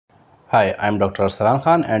Hi, I am Dr.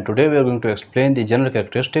 Arsalan and today we are going to explain the general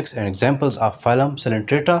characteristics and examples of Phylum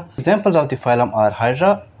Coelenterata. Examples of the phylum are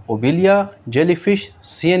Hydra, Obelia, Jellyfish,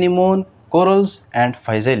 sea anemone, corals and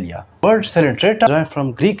physalia. Word Coelenterata is derived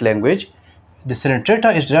from Greek language. The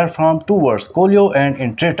Coelenterata is derived from two words, coleo and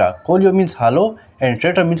entrata. Coleo means hollow and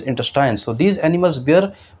entrata means intestine. So these animals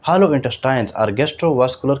bear hollow intestines or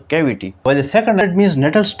gastrovascular cavity. While the second word means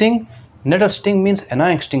nettle sting. Nettle sting means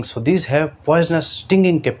annoying sting, so these have poisonous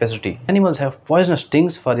stinging capacity. Animals have poisonous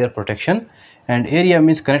stings for their protection, and area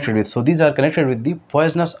means connected with, so these are connected with the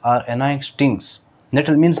poisonous or annoying stings.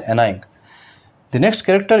 Nettle means annoying. The next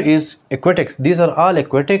character is aquatic. These are all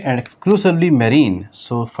aquatic and exclusively marine.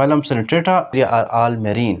 So Phylum Coelenterata are all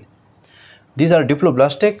marine. These are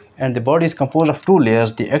diploblastic and the body is composed of two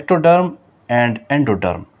layers, the ectoderm and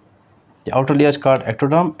endoderm. The outer layer is called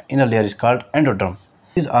ectoderm, inner layer is called endoderm.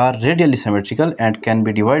 These are radially symmetrical and can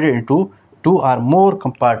be divided into two or more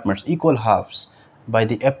compartments, equal halves, by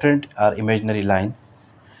the apparent or imaginary line.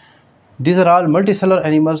 These are all multicellular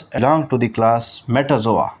animals and belong to the class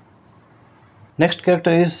Metazoa. Next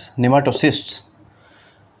character is nematocysts.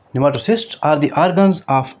 Nematocysts are the organs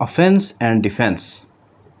of offense and defense.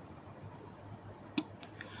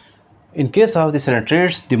 In case of the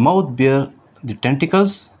coelentrates, the mouth bears the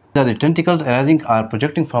tentacles. These are the tentacles arising or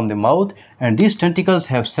projecting from the mouth, and these tentacles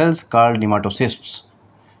have cells called nematocysts.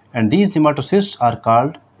 And these nematocysts are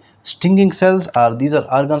called stinging cells, or these are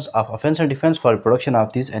organs of offense and defense for reproduction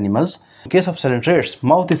of these animals. In case of coelentrates,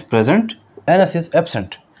 mouth is present, anus is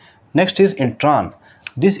absent. Next is intron.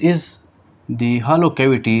 This is the hollow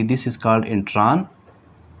cavity. This is called intron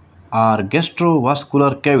or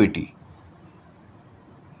gastrovascular cavity.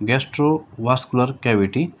 Gastrovascular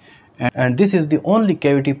cavity. And this is the only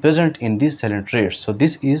cavity present in these coelentrates. So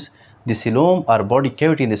this is the coelom or body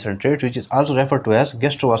cavity in the coelentrates, which is also referred to as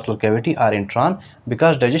gastrovascular cavity or intron,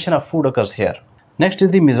 because digestion of food occurs here. Next is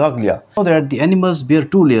the mesoglea. Know that the animals bear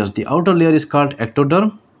two layers. The outer layer is called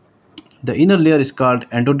ectoderm. The inner layer is called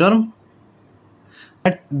endoderm.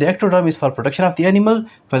 And the ectoderm is for protection of the animal.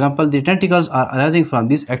 For example, the tentacles are arising from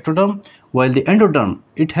this ectoderm, while the endoderm,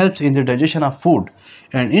 it helps in the digestion of food.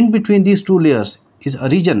 And in between these two layers is a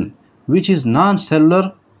region which is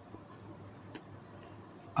non-cellular,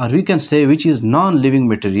 or we can say which is non-living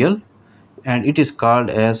material, and it is called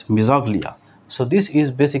as mesoglea. So this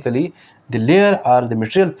is basically the layer or the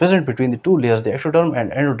material present between the two layers, the ectoderm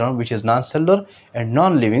and endoderm, which is non-cellular and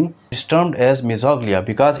non-living, is termed as mesoglea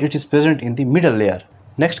because it is present in the middle layer.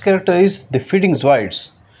 Next character is the feeding zooids.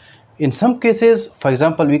 In some cases, for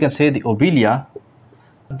example, we can say the Obelia.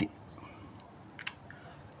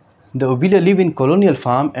 The Obelia live in colonial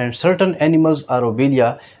form, and certain animals are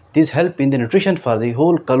Obelia. These help in the nutrition for the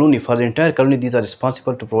whole colony, for the entire colony. These are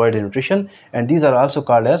responsible to provide the nutrition, and these are also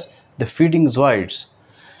called as the feeding zooids.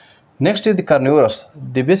 Next is the carnivorous.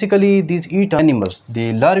 These eat animals,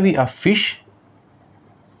 the larvae of fish,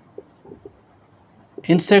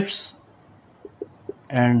 insects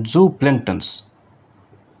and zooplanktons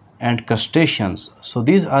and crustaceans. So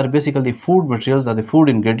these are basically food materials, or the food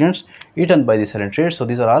ingredients eaten by the coelentrates. So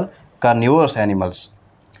these are all carnivorous animals.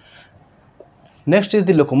 Next is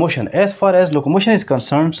the locomotion. As far as locomotion is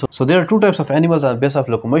concerned, so there are two types of animals are base of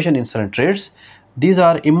locomotion in coelentrates. These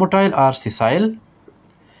are immotile or sessile,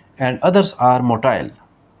 and others are motile.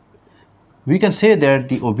 We can say that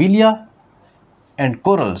the Obelia and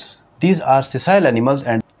corals, these are sessile animals,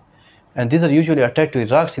 and these are usually attached to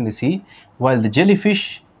the rocks in the sea, while the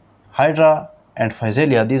jellyfish, Hydra and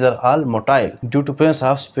physalia, these are all motile due to presence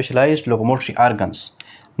of specialized locomotory organs.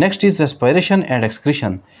 Next is respiration and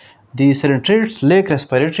excretion. The coelentrates lack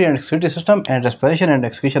respiratory and excretory system, and respiration and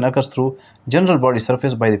excretion occurs through general body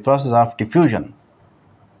surface by the process of diffusion.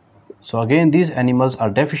 So again, these animals are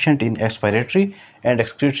deficient in respiratory and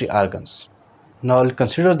excretory organs. Now we'll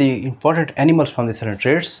consider the important animals from the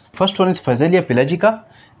coelentrates. First one is Physalia pelagica.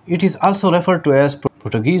 It is also referred to as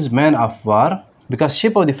Portuguese man of war, because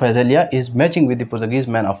shape of the physalia is matching with the Portuguese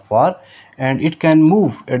man of war, and it can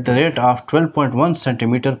move at the rate of 12.1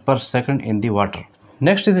 centimeter per second in the water.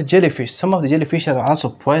 Next is the jellyfish. Some of the jellyfish are also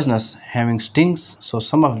poisonous, having stings. So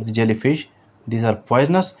some of the jellyfish, these are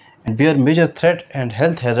poisonous and bear major threat and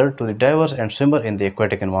health hazard to the divers and swimmer in the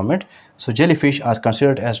aquatic environment. So jellyfish are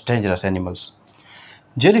considered as dangerous animals.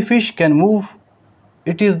 Jellyfish can move.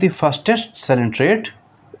 It is the fastest coelentrate,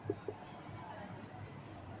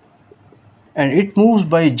 and it moves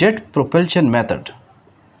by jet propulsion method.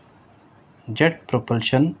 Jet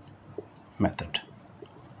propulsion method.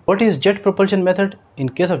 What is jet propulsion method? In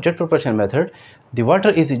case of jet propulsion method, the water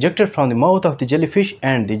is ejected from the mouth of the jellyfish,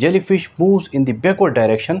 and the jellyfish moves in the backward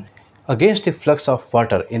direction against the flux of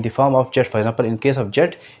water in the form of jet. For example, in case of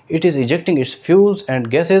jet, it is ejecting its fuels and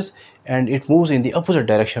gases and it moves in the opposite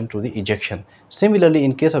direction to the ejection. Similarly,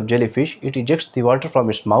 in case of jellyfish, it ejects the water from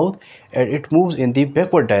its mouth and it moves in the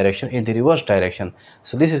backward direction, in the reverse direction.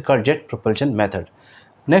 So this is called jet propulsion method.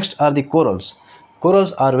 Next are the corals.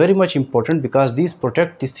 Corals are very much important because these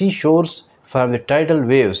protect the seashores from the tidal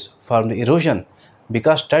waves, from the erosion,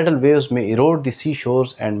 because tidal waves may erode the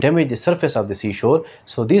seashores and damage the surface of the seashore.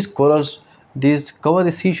 So these corals, these cover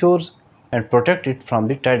the seashores and protect it from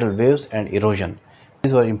the tidal waves and erosion.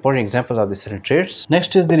 These were important examples of the cnidaria.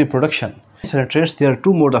 Next is the reproduction. Cnidaria, there are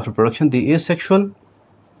two modes of reproduction, the asexual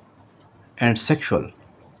and sexual.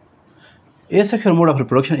 Asexual mode of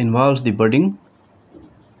reproduction involves the budding,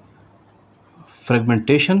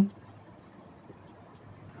 fragmentation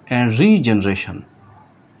and regeneration,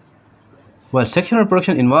 while sexual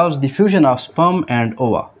reproduction involves the fusion of sperm and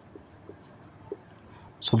ova.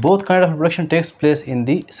 So both kind of reproduction takes place in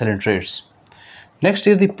the cnidaria. Next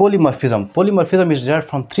is the polymorphism. Polymorphism is derived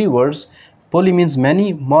from three words. Poly means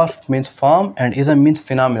many, morph means form, and ism means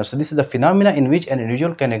phenomena. So this is the phenomena in which an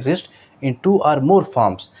individual can exist in two or more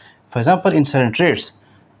forms. For example, in cnidaria,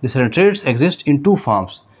 the cnidaria exist in two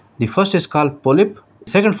forms. The first is called polyp,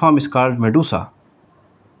 the second form is called Medusa.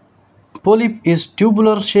 Polyp is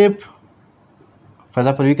tubular shape. For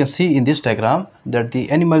example, we can see in this diagram that the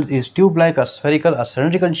animal is tube-like or spherical or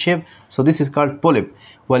cylindrical in shape. So this is called polyp,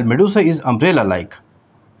 while Medusa is umbrella-like.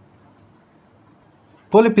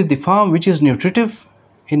 Polyp is the form which is nutritive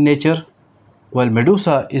in nature, while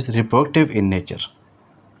Medusa is reproductive in nature.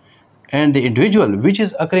 And the individual which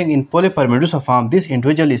is occurring in polyp or Medusa form, this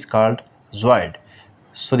individual is called zooid.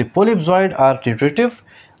 So the polyp zooid are nutritive,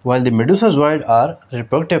 while the Medusa zooid are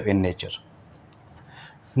reproductive in nature.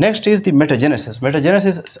 Next is the metagenesis.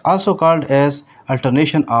 Metagenesis is also called as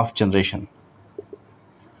alternation of generation.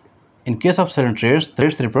 In case of cnidaria,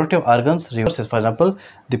 the reproductive organs reverses. For example,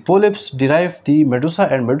 the polyps derive the Medusa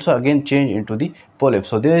and Medusa again change into the polyp.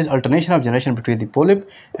 So there is alternation of generation between the polyp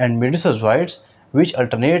and Medusa zooids, which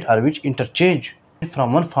alternate or which interchange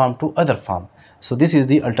from one form to other form. So this is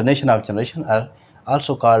the alternation of generation, are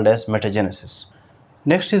also called as metagenesis.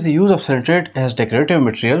 Next is the use of cnidaria as decorative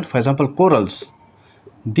material. For example, corals.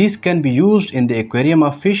 These can be used in the aquarium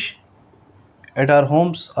of fish, at our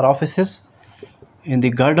homes or offices, in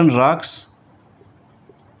the garden rocks,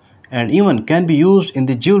 and even can be used in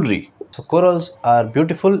the jewelry. So corals are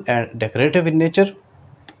beautiful and decorative in nature.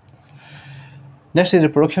 Next is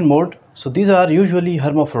reproduction mode. So these are usually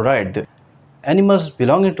hermaphrodite. The animals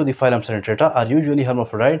belonging to the phylum Cnidaria are usually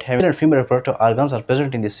hermaphrodite. Male and female reproductive organs are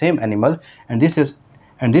present in the same animal, and this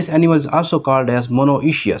animal is also called as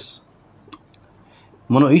monoecious.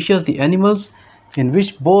 Monoecious, the animals in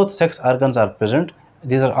which both sex organs are present,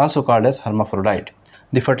 these are also called as hermaphrodite.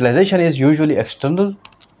 The fertilization is usually external.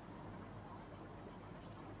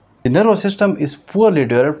 The nervous system is poorly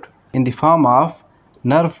developed in the form of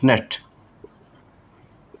nerve net.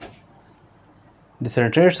 The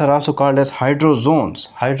cnidaria are also called as hydrozoans.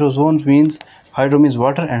 Hydrozoans means, hydro means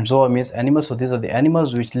water and zoa means animal. So these are the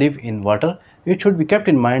animals which live in water. It should be kept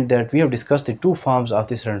in mind that we have discussed the two forms of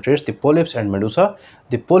the cnidaria, the polyps and Medusa.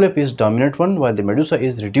 The polyp is dominant one, while the Medusa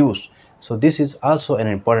is reduced. So this is also an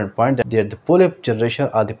important point, that the polyp generation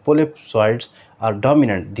or the polyp zooids are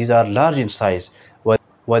dominant. These are large in size,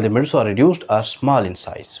 while the Medusa are reduced or small in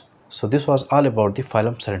size. So this was all about the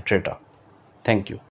phylum Cnidaria. Thank you.